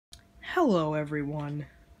Hello everyone.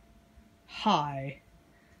 Hi.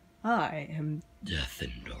 I am Death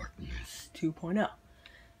and Darkness 2.0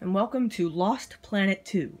 and welcome to Lost Planet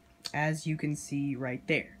 2, as you can see right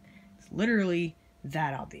there. It's literally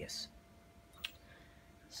that obvious.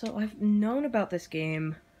 So I've known about this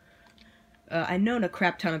game, I've known a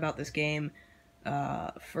crap ton about this game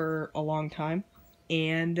for a long time,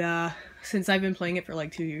 and since I've been playing it for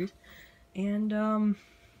like 2 years, and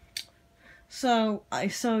So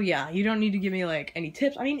yeah, you don't need to give me, like, any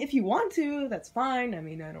tips. I mean, if you want to, that's fine. I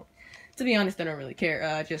mean, to be honest, I don't really care.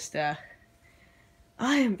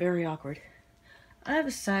 I am very awkward. I have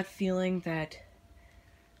a sad feeling that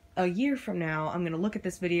a year from now, I'm gonna look at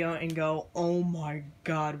this video and go, oh my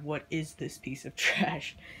god, what is this piece of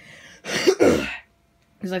trash?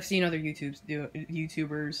 Because I've seen other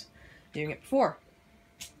YouTubers doing it before.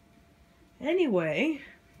 Anyway,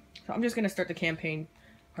 so I'm just gonna start the campaign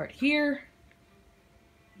part here.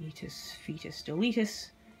 Eatus, fetus, deletus.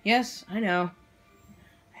 Yes, I know.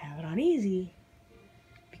 I have it on easy.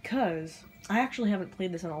 Because I actually haven't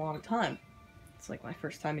played this in a long time. It's like my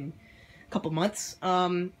first time in a couple months.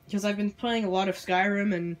 Because I've been playing a lot of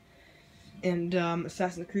Skyrim and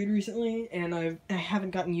Assassin's Creed recently, and I haven't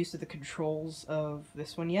gotten used to the controls of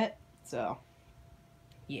this one yet. So,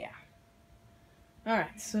 yeah.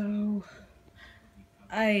 Alright, so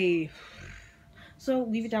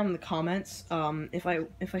leave it down in the comments. If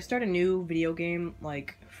I start a new video game,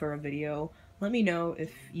 like, for a video, let me know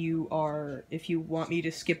if you want me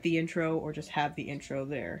to skip the intro or just have the intro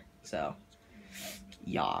there. So,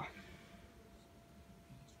 yeah.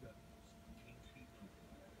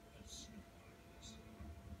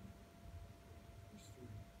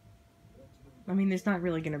 I mean, there's not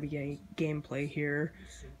really gonna be any gameplay here,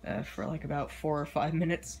 for like about 4 or 5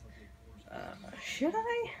 minutes. Should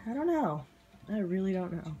I? I don't know. I really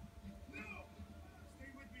don't know.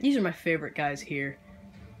 These are my favorite guys here.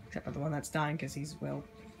 Except for the one that's dying, because he's, well,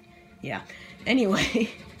 yeah.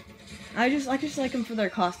 Anyway, I just like them for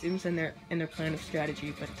their costumes and their plan of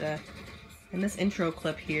strategy, but, in this intro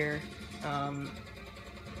clip here,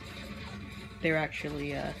 they're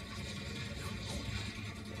actually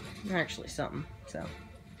something, so.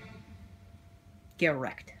 Get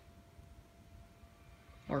wrecked.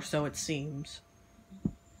 Or so it seems.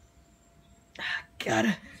 Got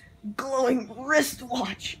a glowing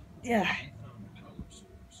wristwatch. Yeah.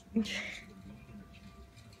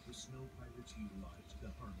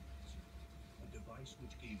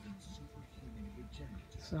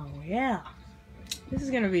 So yeah, this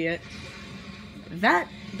is gonna be it.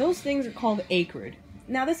 Those things are called Acrid.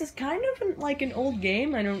 Now this is kind of like an old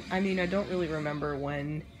game. I don't really remember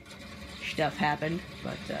when stuff happened,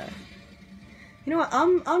 but you know what?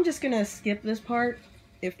 I'm just gonna skip this part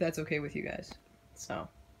if that's okay with you guys. So,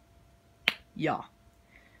 yeah.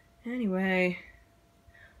 Anyway,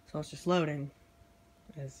 so it's just loading.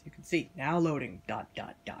 As you can see, now loading, ...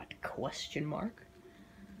 question mark.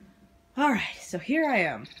 Alright, so here I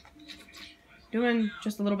am, doing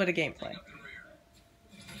just a little bit of gameplay.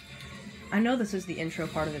 I know this is the intro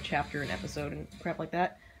part of the chapter and episode and crap like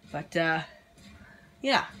that, but,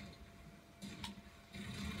 yeah.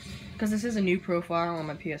 Because this is a new profile on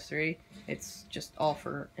my PS3, it's just all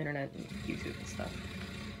for internet and YouTube and stuff.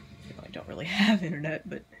 You know, I don't really have internet,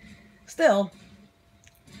 but still,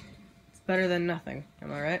 it's better than nothing,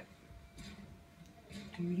 am I right?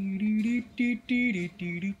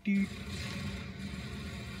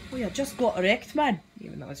 Oh yeah, just got wrecked, man!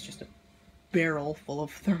 Even though it's just a barrel full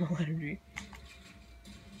of thermal energy.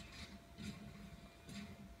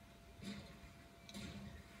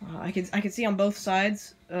 I can see on both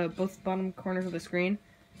sides, both bottom corners of the screen,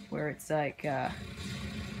 where it's like,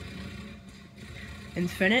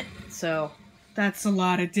 infinite, so that's a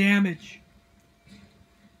lot of damage.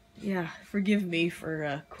 Yeah, forgive me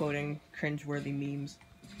for, quoting cringeworthy memes.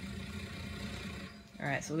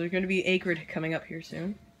 Alright, so there's gonna be Acrid coming up here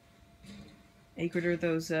soon. Acrid are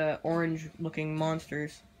those, orange-looking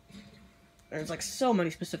monsters. There's, like, so many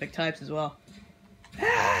specific types as well.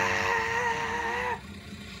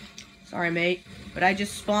 Sorry, mate, but I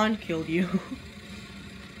just spawn-killed you.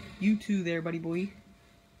 You too there, buddy boy.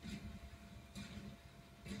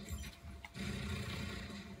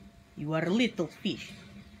 You are a little fish.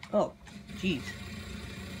 Oh, jeez.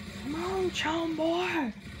 Come on, chum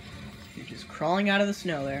boy! You're just crawling out of the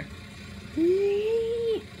snow there.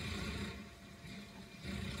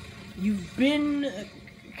 You've been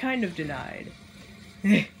kind of denied.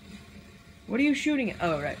 What are you shooting at?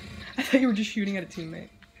 Oh, right. I thought you were just shooting at a teammate.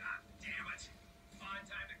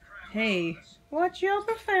 Hey, watch your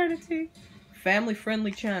profanity.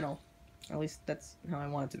 Family-friendly channel. Or at least that's how I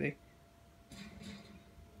want it to be.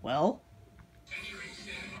 Well,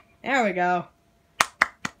 there we go.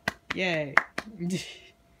 Yay.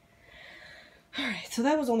 Alright, so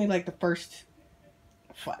that was only like the first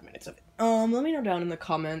 5 minutes of it. Let me know down in the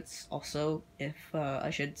comments also if I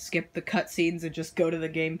should skip the cutscenes and just go to the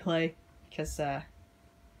gameplay, because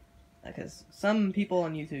some people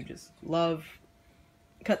on YouTube just love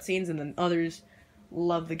cutscenes and then others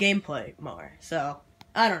love the gameplay more. So,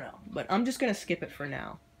 I don't know, but I'm just gonna skip it for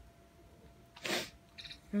now.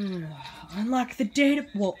 Unlock the data.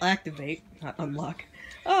 Well, activate, not unlock.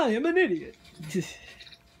 I am an idiot.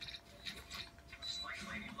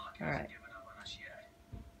 Alright.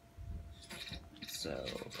 So,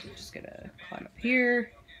 I'm just gonna climb up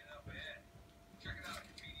here.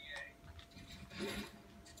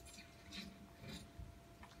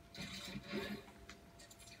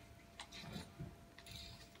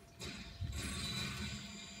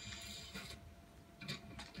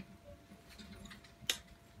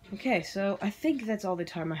 Okay, so I think that's all the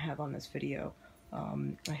time I have on this video.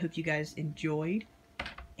 I hope you guys enjoyed,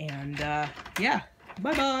 and yeah,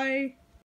 bye-bye!